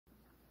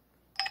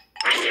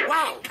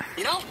Wow.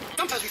 You know,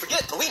 sometimes we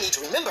forget, but we need to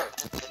remember.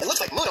 It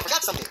looks like Muno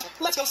forgot something.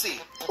 Let's go see.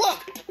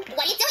 Look.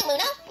 What are you doing,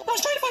 Muno? I was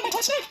trying to find my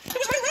toy snake. It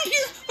was right around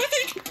here, I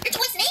think. Your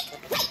toy snake?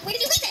 Wait, where did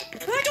you leave it?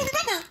 I don't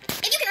remember.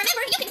 If you can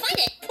remember, you can find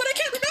it. But I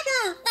can't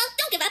remember. Well,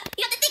 don't give up.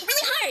 You have to think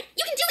really hard.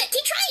 You can do it.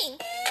 Keep trying.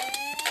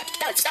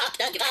 Don't stop,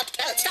 don't give up.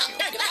 Don't stop,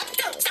 don't give up.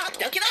 Don't stop,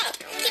 don't give up.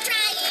 Keep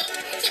trying.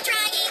 Keep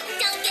trying.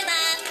 Don't give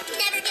up.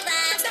 Never give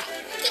up. Don't stop.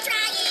 Keep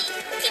trying.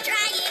 Keep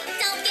trying.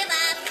 Don't give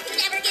up.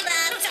 Never give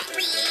up. Don't stop.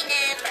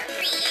 Remember.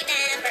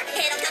 Remember.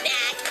 It'll come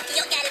back.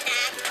 You'll get it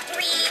back.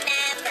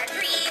 Remember.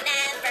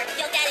 Remember.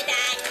 You'll get it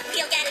back.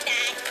 You'll get it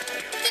back.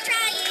 Keep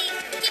trying.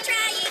 Keep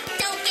trying.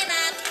 Don't give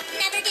up.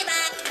 Never give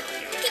up.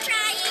 Keep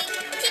trying.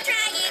 Keep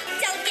trying.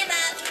 Don't give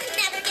up.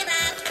 Never give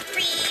up.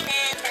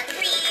 Remember.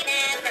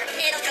 Remember.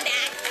 It'll come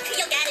back.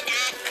 You'll get it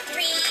back.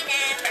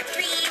 Remember.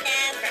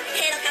 Remember.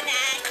 It'll come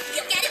back.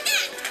 You'll get it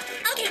back.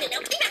 Okay, Muno.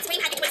 Think back to where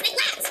you had the twist snake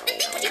last. Then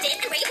think what you did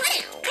and where you put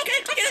it. Okay,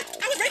 I get it.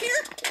 I was right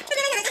here. And then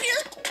I went over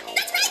here.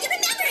 That's right. You're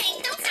remembering.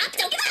 Don't stop.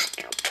 Don't give up.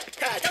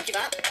 Don't give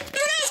up.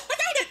 There it is. I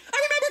found it. I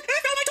remembered. And I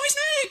found my toy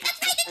snake. That's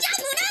right. Good job,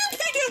 Muno.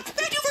 Thank you.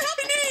 Thank you for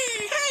helping me.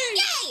 Hey.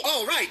 Yay.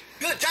 All right.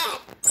 Good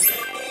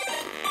job.